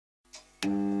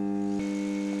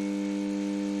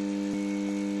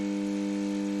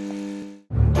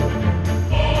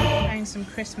some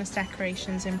Christmas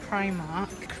decorations in Primark.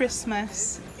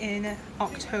 Christmas in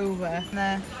October.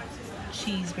 The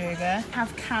cheeseburger.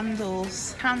 Have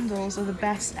candles. Candles are the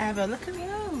best ever. Look at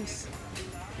those.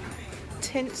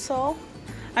 Tinsel.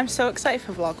 I'm so excited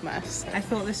for Vlogmas. I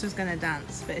thought this was gonna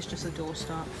dance, but it's just a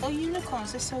doorstop. Oh,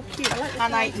 unicorns, they're so cute. I like the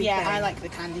candy cane. Yeah, I like the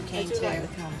candy cane too. Like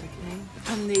the candy cane.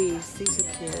 And these are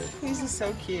cute. These are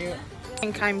so cute. I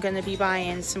think I'm gonna be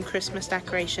buying some Christmas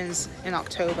decorations in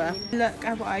October. Look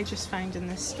at what I just found in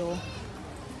this store.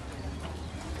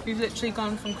 We've literally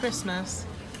gone from Christmas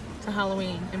to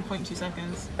Halloween in 0.2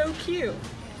 seconds. So cute.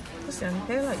 Listen,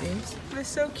 they like these. They're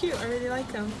so cute, I really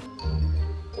like them.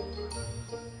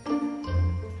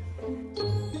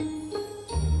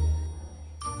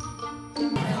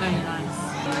 Very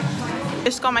nice.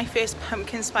 Just got my first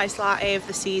pumpkin spice latte of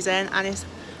the season and it's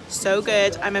so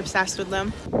good. I'm obsessed with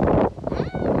them.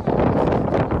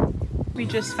 We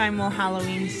just found more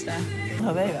Halloween stuff.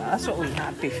 Oh, there you are. That's what we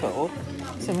had before.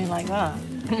 Something like that.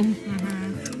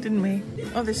 Didn't we?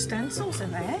 Oh, there's stencils in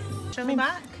there. Show me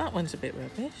back. That one's a bit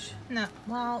rubbish. No,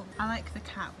 well, I like the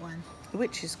cat one. The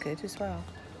witch is good as well.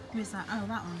 Who's that? Oh,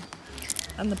 that one.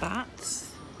 And the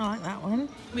bats. I like that one.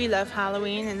 We love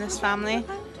Halloween in this family.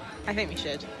 I think we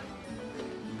should.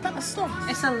 That's stuff.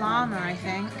 It's a llama, I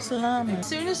think. It's a llama. As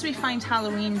soon as we find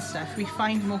Halloween stuff, we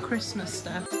find more Christmas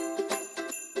stuff.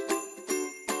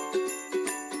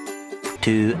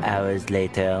 2 hours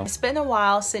later. It's been a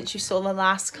while since you saw the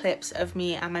last clips of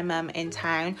me and my mum in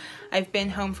town. I've been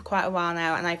home for quite a while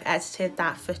now and I've edited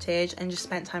that footage and just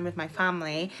spent time with my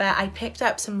family. But I picked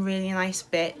up some really nice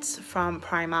bits from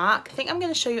Primark. I think I'm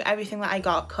going to show you everything that I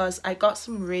got because I got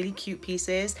some really cute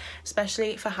pieces,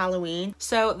 especially for Halloween.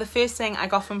 So the first thing I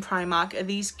got from Primark are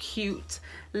these cute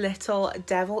little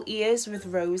devil ears with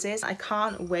roses. I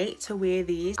can't wait to wear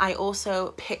these. I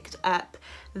also picked up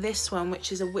this one,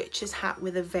 which is a witch's hat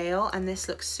with a veil, and this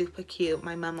looks super cute.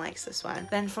 My mum likes this one.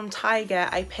 Then from Tiger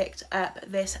I picked up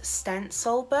this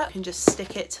stencil book. You can just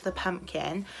stick it to the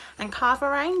pumpkin and carve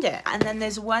around it. And then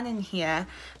there's one in here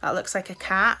that looks like a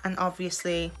cat, and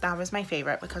obviously that was my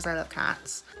favorite because I love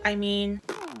cats. I mean,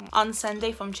 on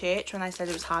Sunday from church, when I said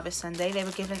it was Harvest Sunday, they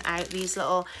were giving out these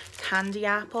little candy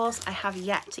apples. I have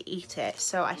yet to eat it,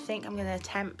 so I think I'm gonna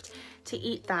attempt to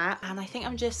eat that, and I think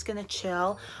I'm just gonna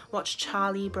chill, watch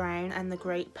Charlie Brown and the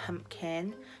Great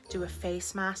Pumpkin, do a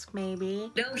face mask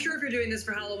maybe. Now I'm sure if you're doing this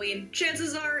for Halloween,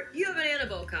 chances are you have an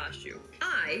Annabelle costume.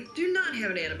 I do not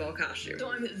have an Annabelle costume,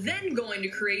 so I'm then going to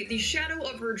create the shadow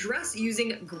of her dress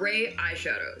using gray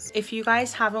eyeshadows. If you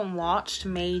guys haven't watched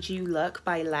Made You Look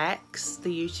by Lex, the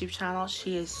YouTube channel,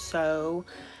 she is so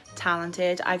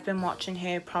talented. I've been watching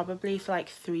her probably for like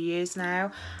 3 years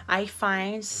now. I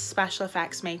find special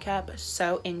effects makeup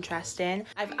so interesting.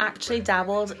 I've actually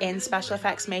dabbled in special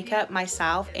effects makeup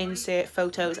myself. Insert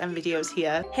photos and videos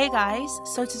here. Hey guys,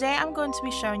 so today I'm going to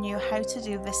be showing you how to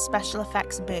do this special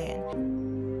effects burn.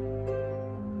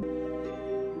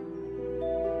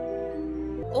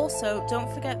 Also,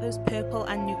 don't forget those purple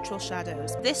and neutral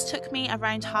shadows. This took me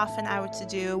around half an hour to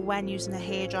do when using a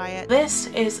hairdryer. This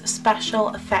is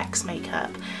special effects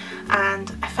makeup, and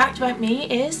a fact about me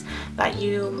is that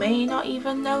you may not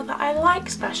even know that I like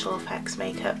special effects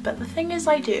makeup, but the thing is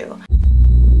I do.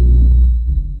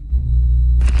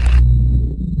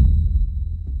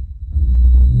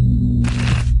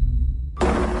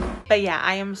 But yeah,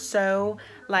 I am so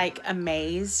like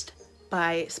amazed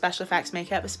by special effects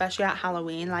makeup, especially at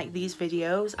Halloween. Like these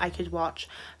videos I could watch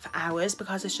for hours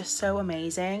because it's just so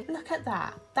amazing. Look at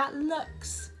that. That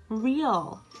looks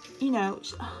real. You know,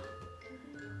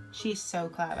 she's so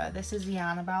clever. This is the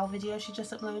Annabelle video she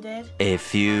just uploaded. A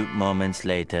few moments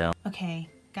later. Okay,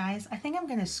 guys, I think I'm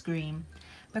gonna scream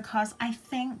because I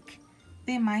think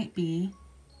there might be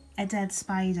a dead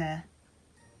spider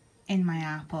in my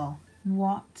apple.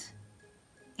 What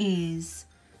is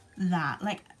that?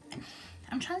 Like,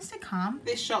 I'm trying to stay calm.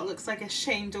 This shot looks like a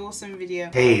Shane Dawson video.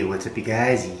 Hey, what's up you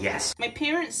guys? Yes. My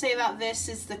parents say that this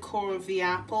is the core of the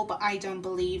apple, but I don't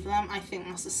believe them. I think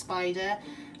that's a spider,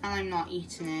 and I'm not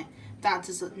eating it. That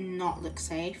does not look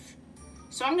safe.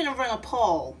 So I'm gonna run a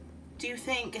poll. Do you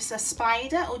think it's a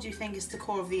spider, or do you think it's the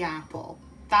core of the apple?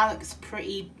 That looks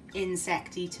pretty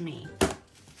insecty to me.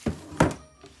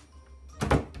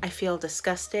 I feel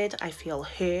disgusted, I feel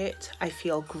hurt, I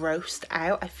feel grossed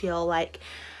out, I feel like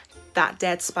that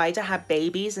dead spider had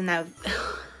babies and now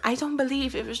I don't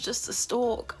believe it was just a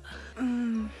stalk.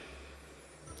 I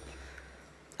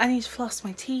need to floss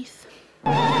my teeth.